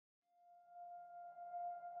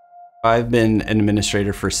I've been an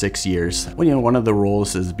administrator for 6 years. Well, one of the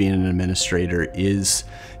roles as being an administrator is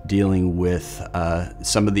dealing with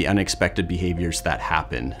some of the unexpected behaviors that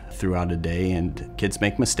happen throughout a day, and kids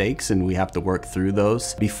make mistakes and we have to work through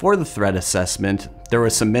those. Before the threat assessment, there were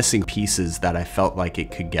some missing pieces that I felt like it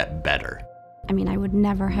could get better. I mean, I would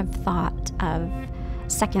never have thought of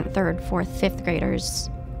second, third, fourth, fifth graders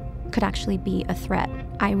could actually be a threat.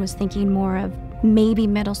 I was thinking more of maybe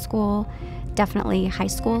middle school, definitely high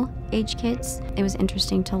school age kids. It was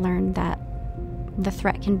interesting to learn that the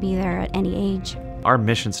threat can be there at any age. Our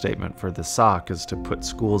mission statement for the SOC is to put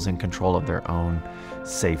schools in control of their own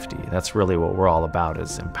safety. That's really what we're all about,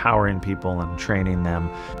 is empowering people and training them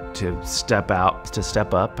to step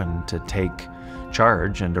up and to take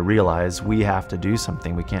charge and to realize we have to do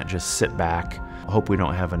something. We can't just sit back, hope we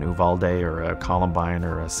don't have an Uvalde or a Columbine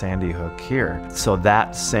or a Sandy Hook here. So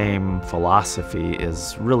that same philosophy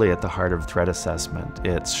is really at the heart of threat assessment.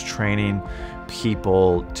 It's training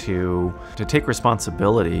people to take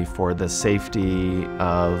responsibility for the safety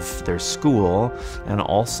of their school, and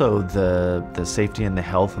also the safety and the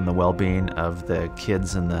health and the well-being of the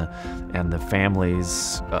kids and the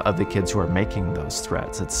families of the kids who are making those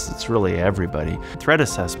threats. It's really everybody. Threat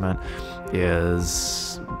assessment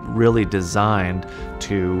is really designed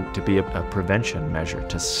to be a prevention measure,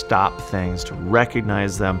 to stop things, to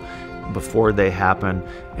recognize them before they happen,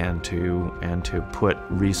 and to put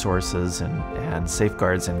resources and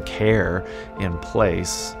safeguards and care in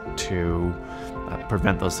place to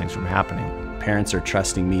prevent those things from happening. Parents are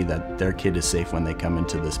trusting me that their kid is safe when they come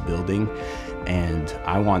into this building, and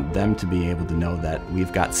I want them to be able to know that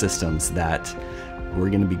we've got systems that we're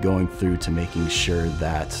going to be going through to making sure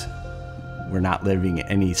that we're not leaving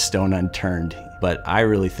any stone unturned. But I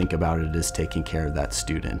really think about it as taking care of that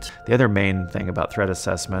student. The other main thing about threat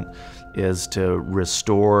assessment is to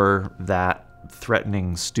restore that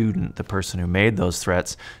threatening student, the person who made those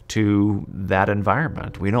threats, to that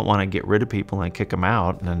environment. We don't want to get rid of people and kick them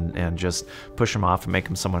out and just push them off and make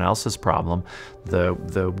them someone else's problem.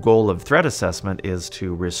 The goal of threat assessment is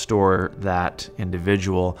to restore that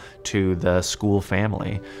individual to the school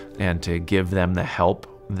family and to give them the help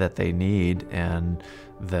that they need and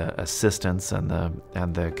the assistance and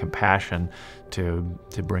the compassion to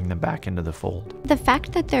bring them back into the fold. The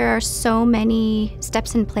fact that there are so many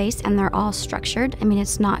steps in place and they're all structured, I mean,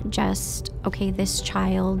 it's not just, okay, this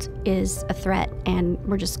child is a threat and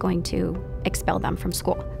we're just going to expel them from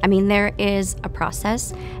school. I mean, there is a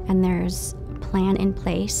process and there's a plan in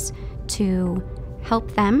place to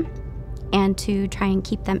help them and to try and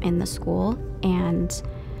keep them in the school. And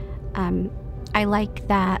I like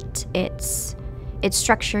that it's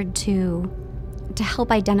structured to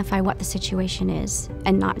help identify what the situation is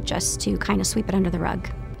and not just to kind of sweep it under the rug.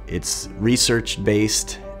 It's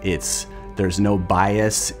research-based. There's no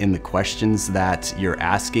bias in the questions that you're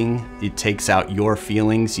asking. It takes out your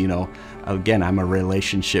feelings. Again, I'm a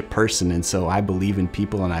relationship person, and so I believe in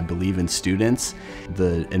people and I believe in students.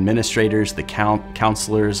 The administrators, the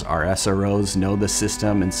counselors, our SROs know the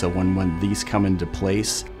system, and so when these come into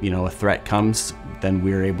place, a threat comes, then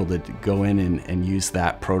we're able to go in and use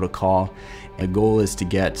that protocol. The goal is to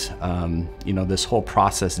get this whole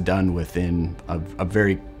process done within a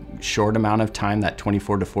very short amount of time, that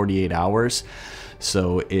 24 to 48 hours.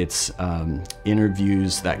 So it's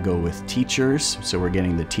interviews that go with teachers, so we're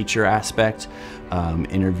getting the teacher aspect,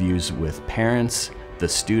 interviews with parents, the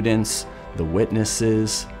students, the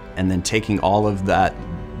witnesses, and then taking all of that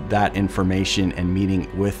information and meeting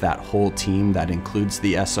with that whole team that includes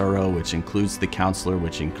the SRO, which includes the counselor,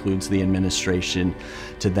 which includes the administration,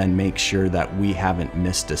 to then make sure that we haven't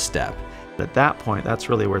missed a step. At that point, that's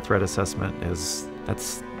really where threat assessment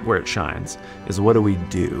that's where it shines, is what do we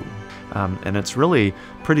do? And it's really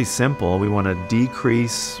pretty simple. We want to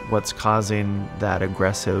decrease what's causing that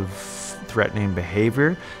aggressive, threatening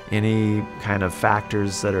behavior, any kind of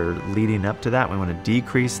factors that are leading up to that. We want to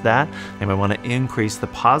decrease that, and we want to increase the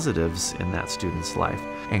positives in that student's life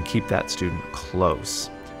and keep that student close.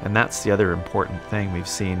 And that's the other important thing we've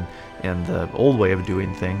seen in the old way of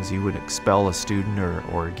doing things. You would expel a student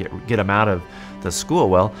or get them out of the school.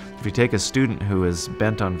 Well, if you take a student who is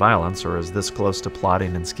bent on violence or is this close to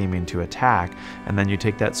plotting and scheming to attack, and then you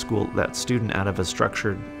take that student out of a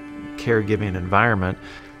structured caregiving environment,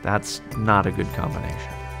 that's not a good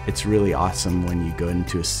combination. It's really awesome when you go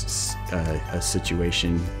into a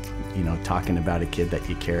situation, talking about a kid that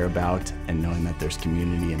you care about, and knowing that there's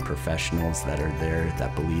community and professionals that are there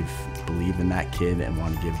that believe in that kid and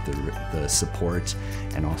want to give the support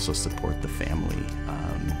and also support the family.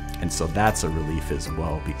 And so that's a relief as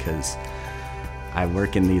well, because I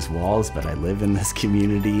work in these walls, but I live in this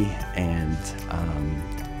community, and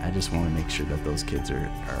I just want to make sure that those kids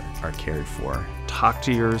are cared for. Talk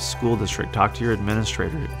to your school district, talk to your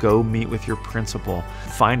administrator, go meet with your principal,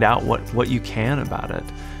 find out what you can about it,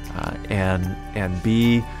 and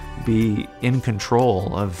be in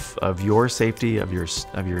control of your safety, of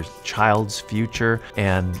your child's future,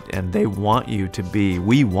 and we want you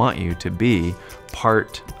to be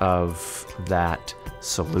part of that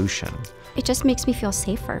solution. It just makes me feel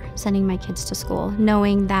safer sending my kids to school,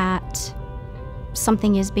 knowing that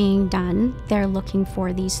something is being done, they're looking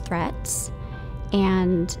for these threats,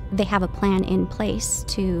 and they have a plan in place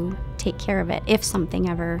to take care of it if something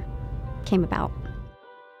ever came about.